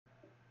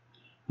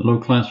Hello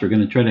class, we're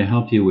going to try to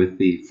help you with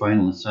the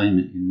final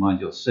assignment in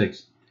Module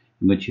 6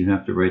 in which you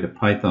have to write a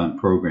Python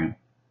program.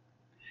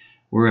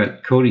 We're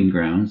at Coding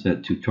Grounds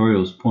at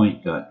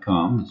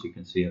tutorialspoint.com, as you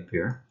can see up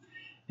here,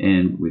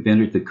 and we've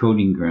entered the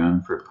coding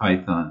ground for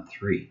Python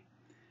 3.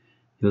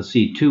 You'll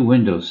see two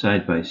windows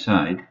side by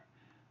side.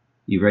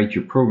 You write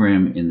your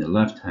program in the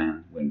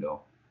left-hand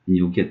window, and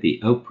you'll get the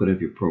output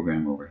of your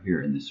program over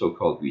here in the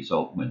so-called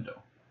result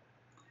window.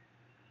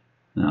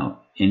 Now,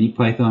 any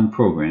Python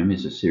program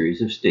is a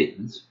series of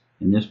statements.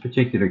 In this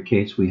particular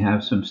case, we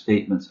have some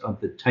statements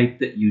of the type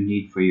that you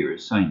need for your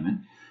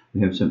assignment.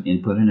 We have some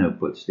input and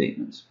output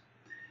statements.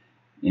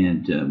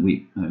 And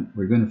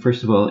we're going to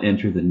first of all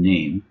enter the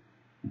name.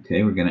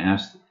 Okay, we're going to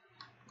ask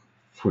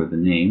for the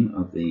name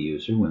of the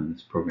user when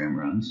this program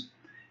runs.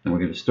 And we're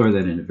going to store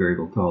that in a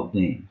variable called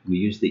name. We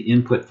use the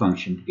input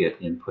function to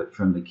get input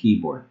from the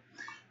keyboard.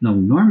 Now,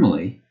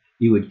 normally,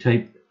 you would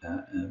type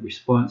a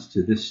response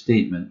to this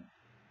statement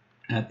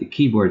at the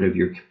keyboard of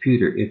your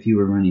computer if you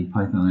were running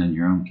Python on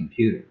your own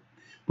computer.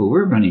 But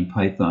we're running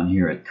Python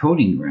here at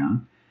Coding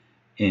Ground,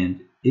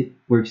 and it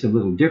works a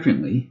little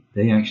differently.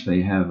 They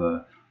actually have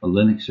a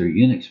Linux or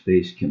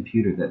Unix-based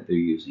computer that they're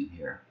using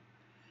here.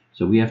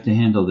 So we have to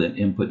handle that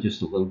input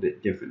just a little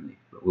bit differently,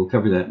 but we'll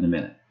cover that in a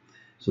minute.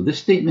 So this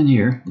statement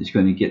here is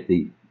going to get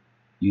the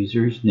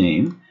user's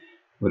name,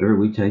 whatever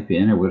we type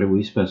in or whatever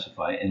we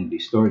specify, and it'll be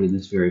stored in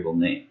this variable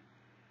name.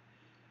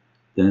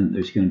 Then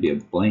there's going to be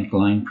a blank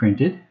line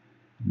printed.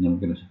 And then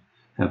we're going to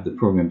have the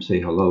program say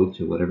hello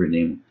to whatever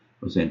name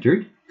was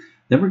entered.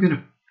 Then we're going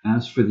to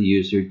ask for the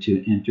user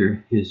to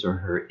enter his or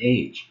her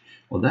age.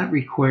 Well, that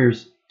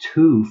requires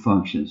two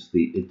functions.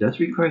 It does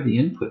require the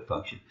input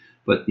function,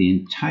 but the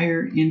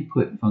entire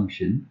input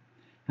function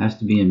has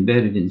to be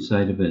embedded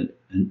inside of an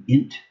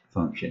int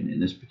function in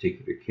this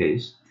particular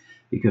case,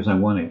 because I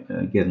want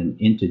to get an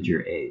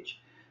integer age.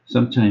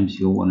 Sometimes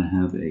you'll want to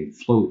have a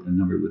float, a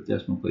number with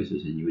decimal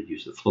places, and you would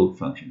use the float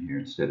function here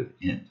instead of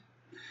int.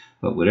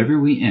 But whatever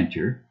we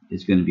enter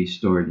is going to be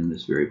stored in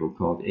this variable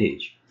called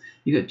age.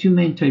 You've got two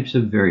main types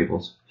of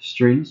variables: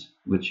 strings,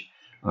 which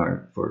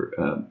are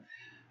for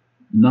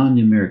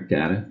non-numeric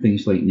data,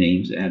 things like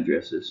names,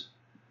 addresses,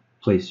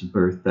 place of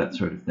birth, that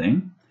sort of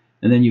thing.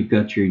 And then you've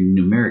got your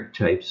numeric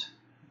types,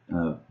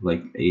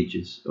 like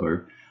ages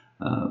or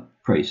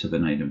price of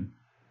an item,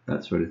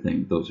 that sort of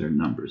thing. Those are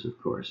numbers,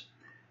 of course.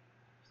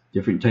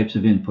 Different types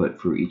of input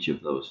for each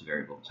of those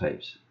variable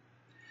types.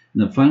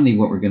 And then finally,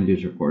 what we're going to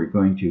do is we're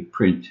going to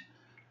print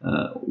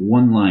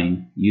one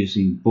line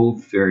using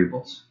both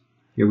variables.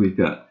 Here we've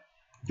got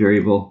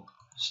variable,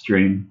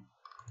 string,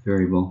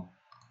 variable,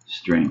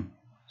 string.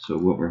 So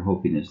what we're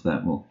hoping is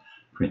that will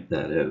print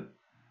that out.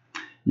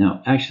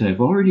 Now, actually,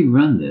 I've already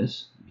run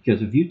this,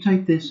 because if you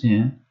type this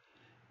in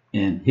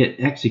and hit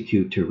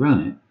execute to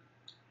run it,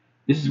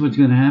 this is what's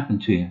going to happen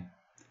to you.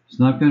 It's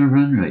not going to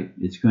run right.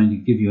 It's going to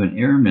give you an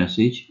error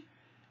message.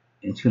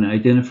 It's going to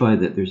identify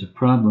that there's a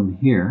problem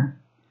here,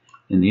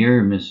 and the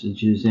error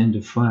message is end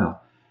of file.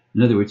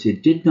 In other words,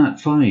 it did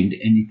not find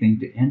anything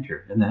to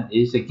enter, and that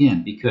is,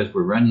 again, because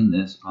we're running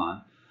this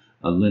on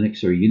a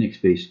Linux or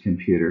Unix-based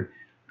computer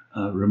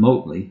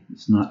remotely.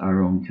 It's not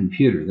our own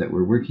computer that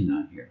we're working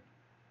on here.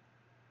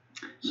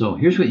 So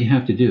here's what you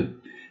have to do.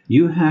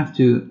 You have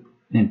to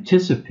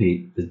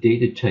anticipate the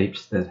data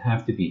types that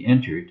have to be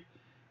entered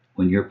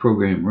when your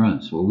program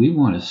runs. Well, we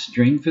want a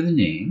string for the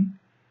name,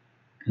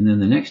 and then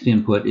the next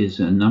input is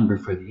a number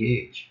for the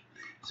age.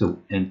 So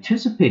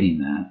anticipating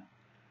that,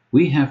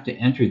 we have to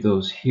enter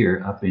those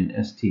here up in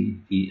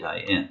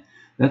stdin.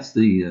 That's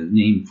the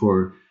name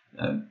for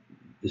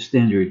the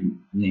standard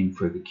name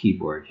for the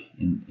keyboard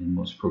in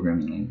most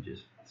programming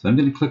languages. So I'm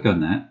going to click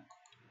on that,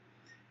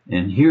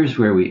 and here's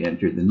where we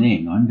enter the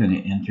name. I'm going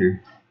to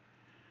enter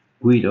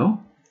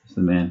Guido. It's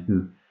the man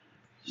who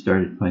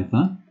started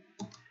Python.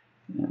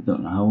 I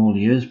don't know how old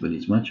he is, but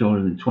he's much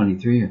older than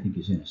 23. I think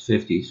he's in his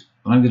 50s.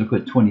 But I'm going to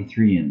put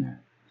 23 in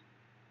there.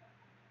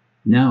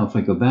 Now, if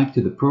I go back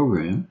to the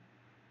program,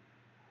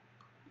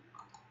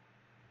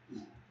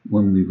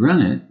 when we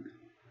run it,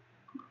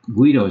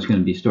 Guido is going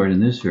to be stored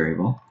in this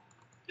variable.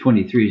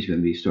 23 is going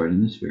to be stored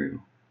in this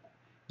variable.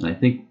 And I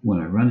think when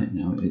I run it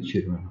now, it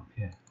should run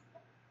okay.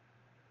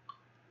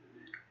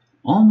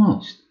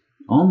 Almost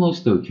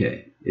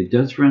okay. It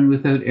does run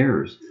without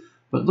errors.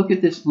 But look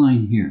at this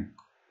line here.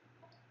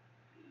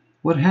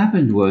 What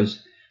happened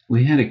was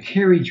we had a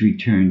carriage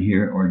return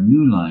here, or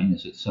new line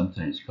as it's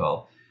sometimes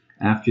called,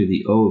 after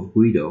the O of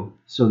Guido,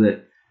 so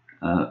that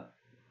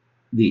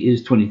the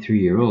is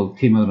 23-year-old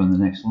came out on the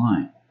next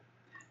line.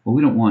 Well,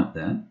 we don't want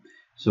that.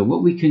 So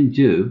what we can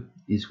do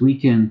is we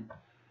can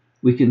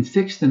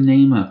fix the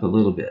name up a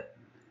little bit.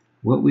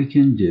 What we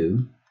can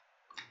do,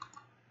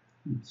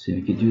 let's see,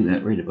 I could do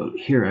that right about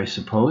here, I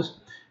suppose.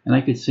 And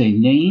I could say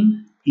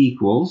name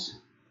equals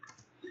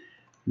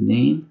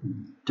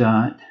name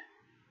dot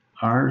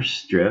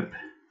rstrip.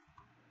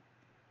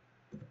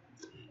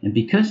 And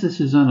because this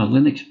is on a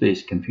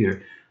Linux-based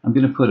computer, I'm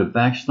going to put a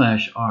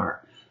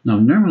 \r. Now,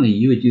 normally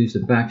you would use a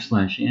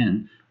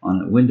 \n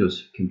on a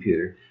Windows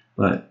computer,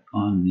 but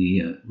on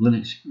the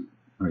Linux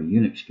or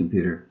Unix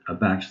computer, a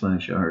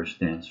 /R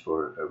stands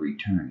for a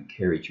return, a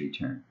carriage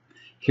return.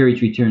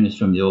 Carriage return is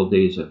from the old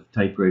days of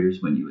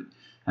typewriters when you would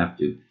have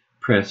to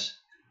press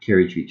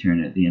carriage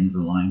return at the end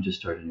of a line to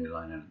start a new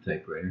line on a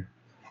typewriter.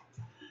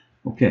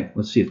 Okay,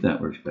 let's see if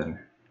that works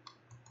better.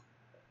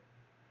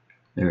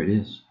 There it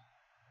is.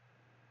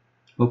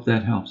 Hope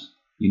that helps.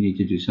 You need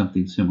to do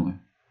something similar.